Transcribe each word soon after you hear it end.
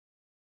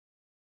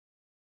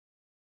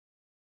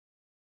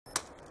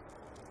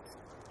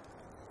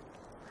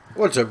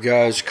What's up,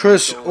 guys?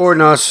 Chris or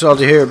Not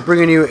Salty here,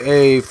 bringing you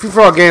a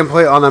free-for-all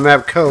gameplay on the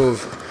map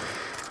Cove.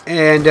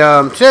 And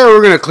today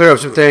we're going to clear up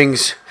some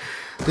things.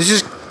 This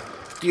is,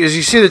 as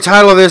you see, the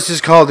title of this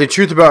is called "The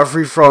Truth About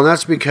Free-for-all," and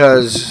that's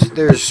because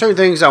there's certain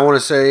things I want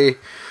to say.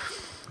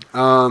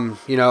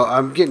 You know,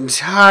 I'm getting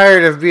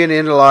tired of being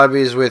in the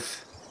lobbies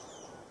with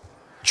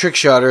trick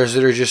shotters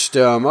that are just,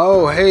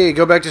 oh, hey,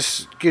 go back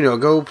to,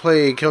 go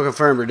play Kill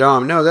Confirmed or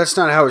Dom. No, that's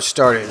not how it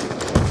started.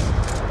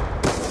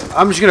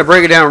 I'm just going to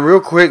break it down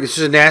real quick. This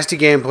is a nasty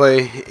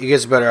gameplay. It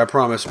gets better, I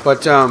promise.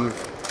 But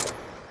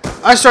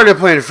I started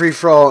playing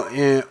free-for-all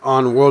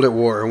on World at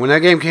War. When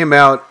that game came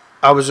out,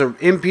 I was an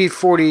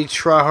MP40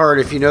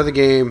 tryhard. If you know the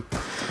game,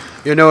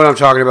 you'll know what I'm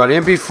talking about.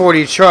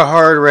 MP40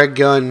 tryhard red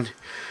gun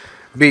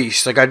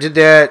beast. Like, I did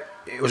that.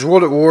 It was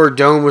World at War.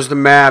 Dome was the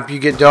map. You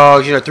get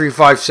dogs.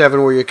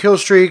 357 were your kill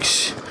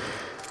streaks.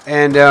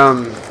 And,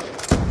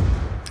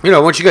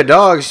 once you got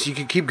dogs, you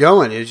could keep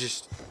going.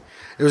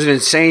 It was an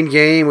insane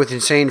game with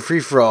insane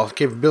free-for-all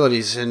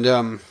capabilities, and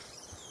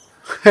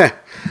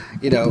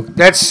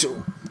that's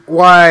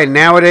why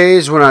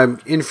nowadays when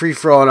I'm in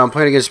free-for-all and I'm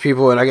playing against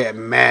people and I get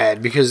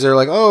mad because they're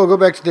like, "Oh, go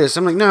back to this."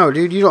 I'm like, "No,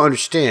 dude, you don't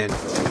understand.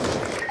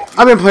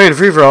 I've been playing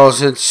free-for-all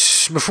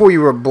since before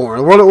you were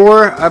born. World at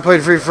War, I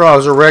played free-for-all. I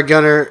was a red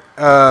gunner.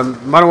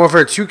 Modern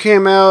Warfare 2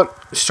 came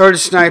out, started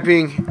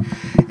sniping,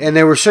 and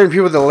there were certain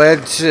people that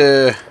led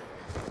to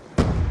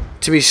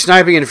me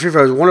sniping in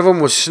free-for-all. One of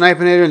them was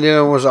Snipinator and the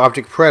other one was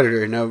Optic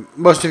Predator. Now,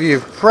 most of you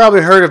have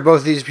probably heard of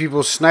both these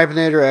people.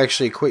 Snipinator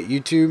actually quit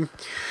YouTube.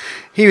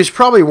 He was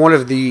probably one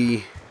of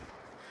the...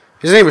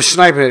 His name was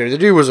Snipinator. The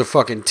dude was a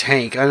fucking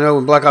tank. I know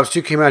when Black Ops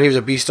 2 came out, he was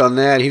a beast on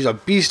that. He was a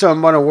beast on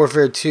Modern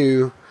Warfare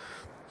 2.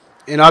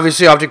 And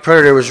obviously, Optic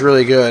Predator was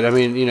really good. I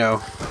mean,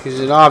 he's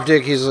an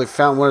Optic. He's like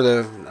found one of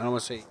the... I don't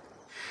want to say...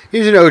 He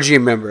was an OG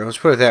member. Let's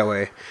put it that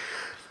way.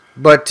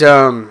 But,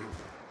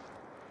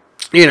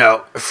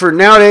 for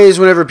nowadays,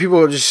 whenever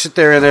people just sit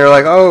there and they're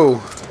like,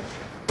 oh,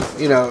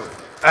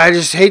 I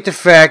just hate the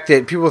fact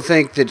that people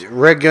think that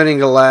red gunning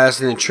to last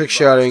and then trick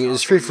shotting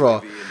is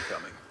free-for-all.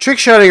 Trick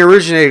shotting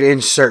originated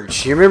in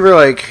search. You remember,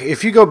 like,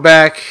 if you go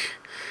back,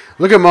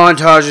 look at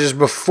montages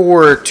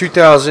before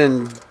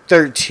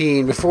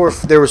 2013, before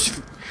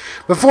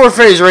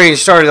Phase Range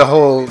started the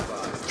whole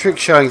trick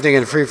shotting thing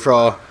in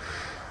free-for-all.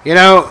 I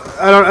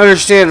don't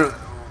understand.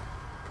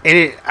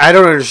 I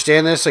don't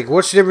understand this. Like,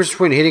 what's the difference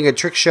between hitting a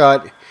trick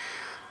shot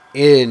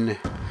in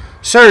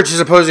search as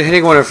opposed to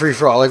hitting one in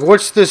free-for-all? Like,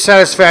 what's the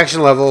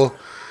satisfaction level?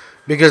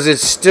 Because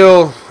it's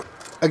still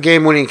a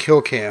game-winning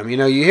kill cam. You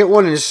hit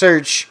one in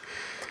search,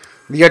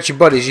 you got your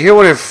buddies. You hit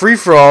one in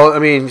free-for-all, I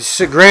mean,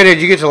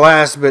 granted, you get to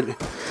last, but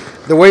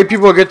the way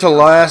people get to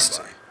last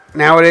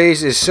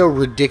nowadays is so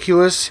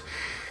ridiculous.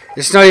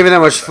 It's not even that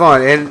much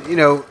fun.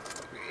 And,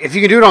 if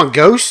you can do it on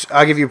Ghost,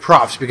 I'll give you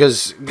props,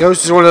 because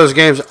Ghost is one of those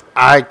games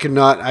I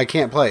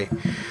can't play.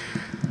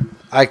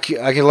 I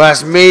can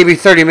last maybe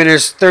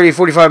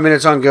 45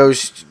 minutes on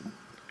Ghost,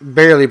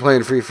 barely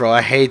playing free-for-all.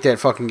 I hate that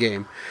fucking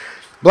game.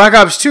 Black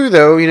Ops 2,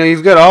 though,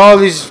 you've got all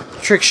these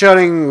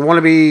trick-shotting,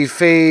 wannabe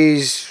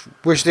phase,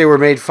 wish they were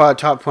made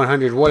top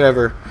 100,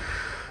 whatever,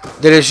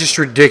 that is just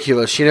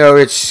ridiculous.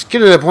 It's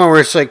getting to the point where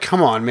it's like,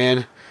 come on,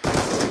 man.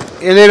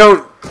 And they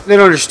don't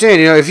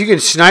understand. If you can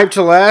snipe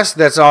to last,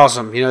 that's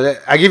awesome.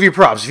 I give you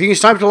props. If you can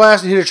snipe to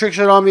last and hit a trick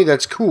shot on me,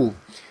 that's cool.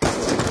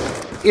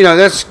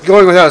 That's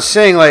going without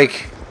saying.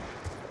 Like,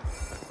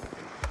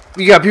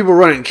 you got people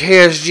running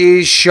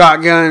KSGs,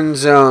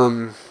 shotguns,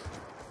 just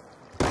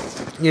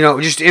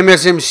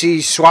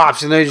MSMC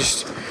swaps, and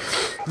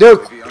they're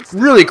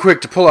really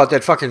quick to pull out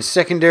that fucking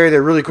secondary.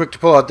 They're really quick to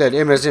pull out that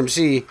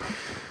MSMC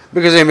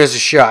because they miss a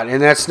shot,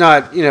 and that's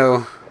not,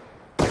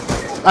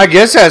 I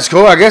guess that's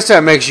cool. I guess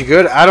that makes you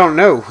good. I don't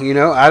know.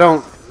 I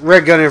don't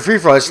red gun in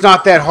free-for-all. It's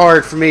not that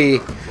hard for me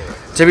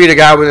to be the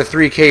guy with a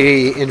 3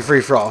 KD in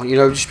free-for-all.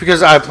 Just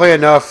because I play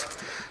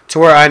enough to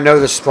where I know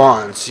the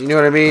spawns. You know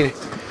what I mean?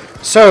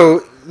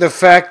 So, the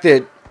fact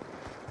that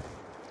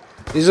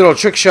these little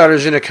trick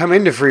shotters are going to come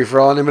into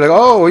free-for-all and they'll be like,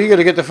 oh, you got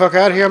to get the fuck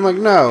out of here? I'm like,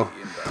 no.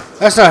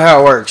 That's not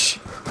how it works.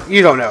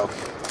 You don't know.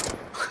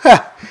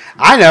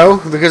 I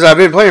know, because I've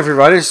been playing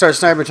free-for-all. I didn't start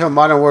sniping until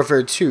Modern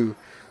Warfare 2.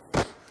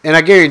 And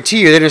I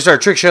guarantee you, they didn't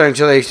start trick shotting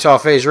until they saw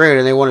Phase Rain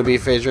and they want to be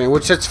Phase Rain,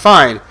 which that's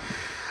fine.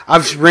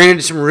 I've ran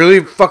into some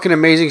really fucking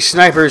amazing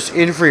snipers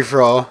in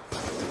free-for-all,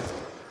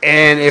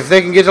 and if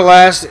they can get to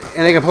last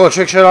and they can pull a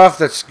trick shot off,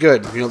 that's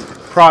good.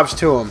 Props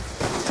to them.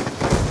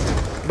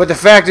 But the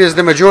fact is,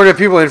 the majority of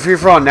people in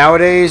free-for-all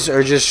nowadays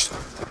are just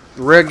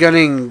red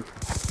gunning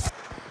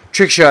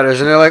trick shotters,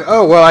 and they're like,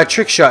 oh, well, I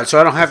trick shot, so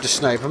I don't have to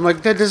snipe. I'm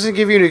like, that doesn't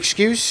give you an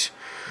excuse.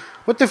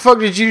 What the fuck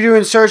did you do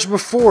in search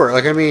before?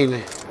 Like, I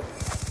mean,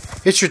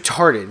 it's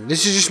retarded.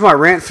 This is just my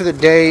rant for the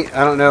day.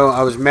 I don't know.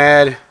 I was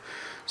mad.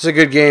 It's a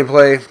good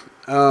gameplay.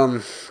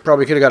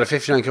 Probably could have got a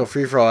 59 kill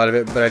free-for-all out of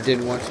it, but I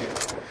didn't want to.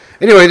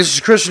 Anyway, this is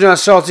Chris Not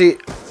Salty.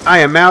 I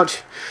am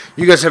out.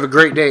 You guys have a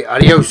great day.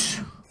 Adios.